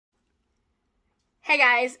Hey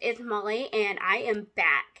guys, it's Molly and I am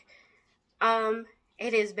back.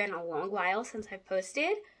 It has been a long while since I've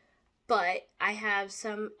posted, but I have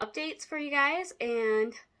some updates for you guys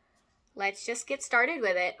and let's just get started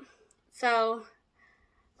with it. So,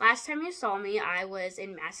 last time you saw me, I was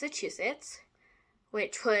in Massachusetts,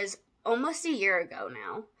 which was almost a year ago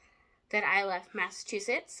now that I left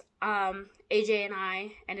Massachusetts. AJ and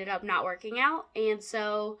I ended up not working out, and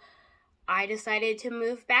so I decided to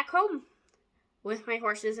move back home with my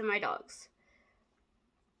horses and my dogs.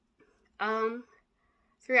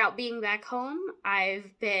 Throughout being back home,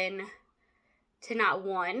 I've been to not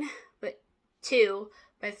one, but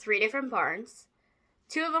three different barns.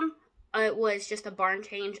 Two of them, it was just a barn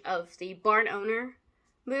change of the barn owner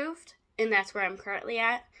moved, and that's where I'm currently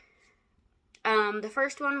at. The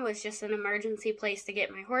first one was just an emergency place to get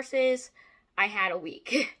my horses. I had a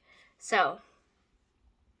week. So,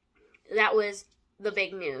 that was the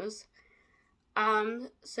big news.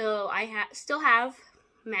 So I still have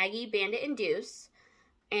Maggie, Bandit, and Deuce,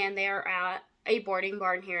 and they are at a boarding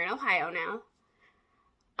barn here in Ohio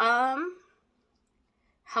now.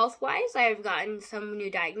 Health-wise, I've gotten some new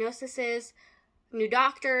diagnoses, new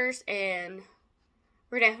doctors, and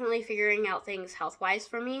we're definitely figuring out things health-wise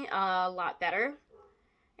for me a lot better,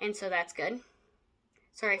 and so that's good.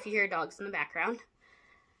 Sorry if you hear dogs in the background.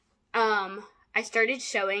 I started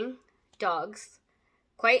showing dogs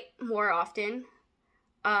quite more often.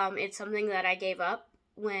 It's something that I gave up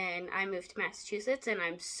when I moved to Massachusetts, and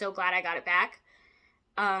I'm so glad I got it back.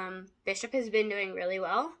 Bishop has been doing really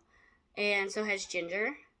well, and so has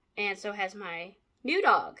Ginger, and so has my new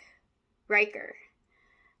dog, Riker.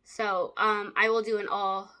 So, I will do an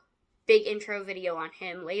all big intro video on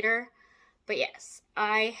him later, but yes,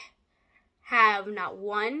 I have not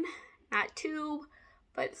one, not two,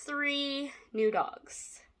 but 3 new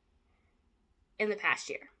dogs in the past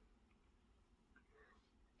year.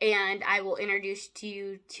 And I will introduce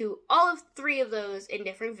you to all of 3 of those in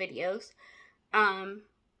different videos.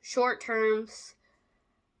 Short terms,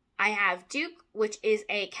 I have Duke, which is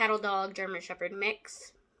a cattle dog German Shepherd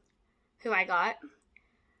mix, who I got.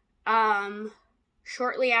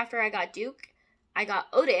 Shortly after I got Duke, I got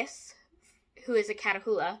Otis, who is a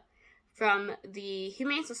Catahoula, from the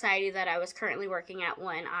Humane Society that I was currently working at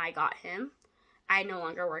when I got him. I no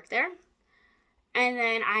longer work there. And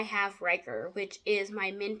then I have Riker, which is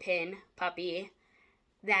my Min Pin puppy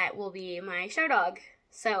that will be my show dog.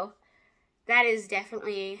 So that is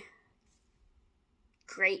definitely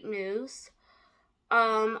great news.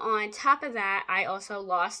 On top of that, I also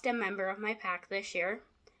lost a member of my pack this year.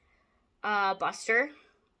 Buster.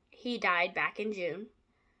 He died back in June.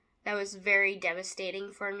 That was very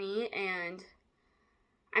devastating for me, and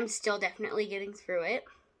I'm still definitely getting through it.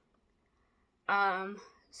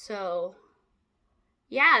 So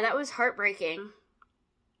yeah, that was heartbreaking.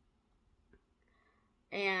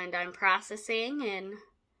 And I'm processing, and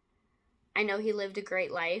I know he lived a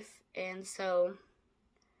great life, and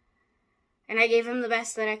I gave him the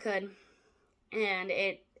best that I could. And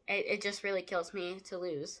it just really kills me to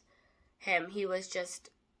lose him. He was just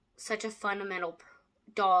such a fundamental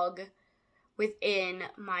dog within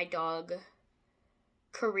my dog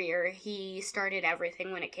career. He started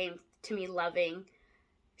everything when it came to me loving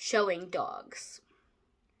showing dogs.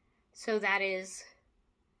 So that is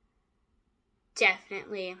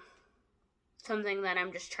definitely something that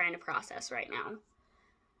I'm just trying to process right now.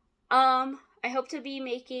 I hope to be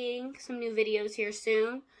making some new videos here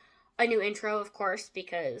soon. A new intro, of course,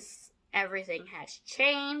 because everything has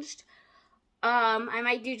changed. I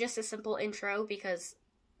might do just a simple intro because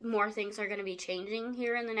more things are going to be changing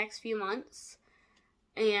here in the next few months.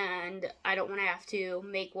 And I don't want to have to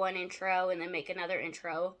make one intro and then make another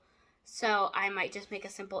intro. So I might just make a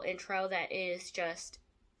simple intro that is just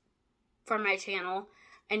for my channel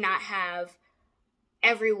and not have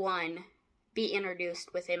everyone be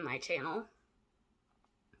introduced within my channel.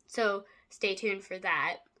 So stay tuned for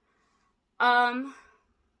that.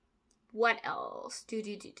 What else?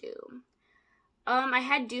 I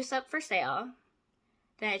had Deuce up for sale.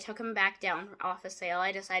 Then I took him back down off of sale.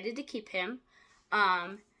 I decided to keep him.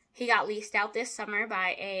 He got leased out this summer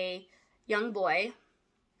by a young boy,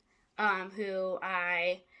 who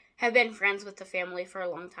I have been friends with the family for a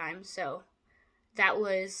long time, so that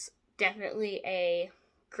was definitely a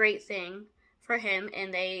great thing for him,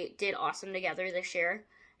 and they did awesome together this year,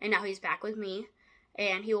 and now he's back with me,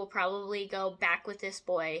 and he will probably go back with this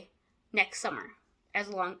boy next summer, as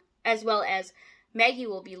well as Maggie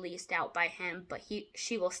will be leased out by him, but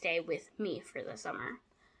she will stay with me for the summer.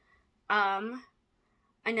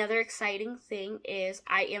 Another exciting thing is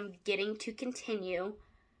I am getting to continue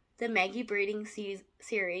the Maggie breeding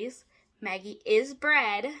series. Maggie is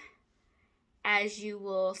bred, as you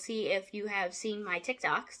will see if you have seen my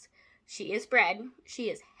TikToks. She is bred. She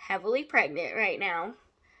is heavily pregnant right now.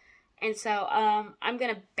 And so I'm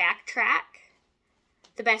going to backtrack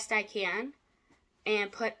the best I can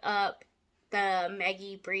and put up the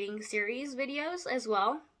Maggie breeding series videos as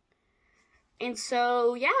well. And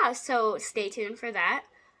so, yeah, so stay tuned for that.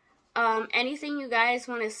 Anything you guys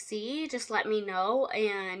want to see, just let me know,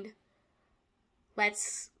 and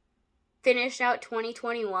let's finish out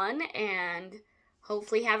 2021 and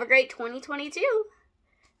hopefully have a great 2022.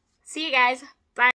 See you guys.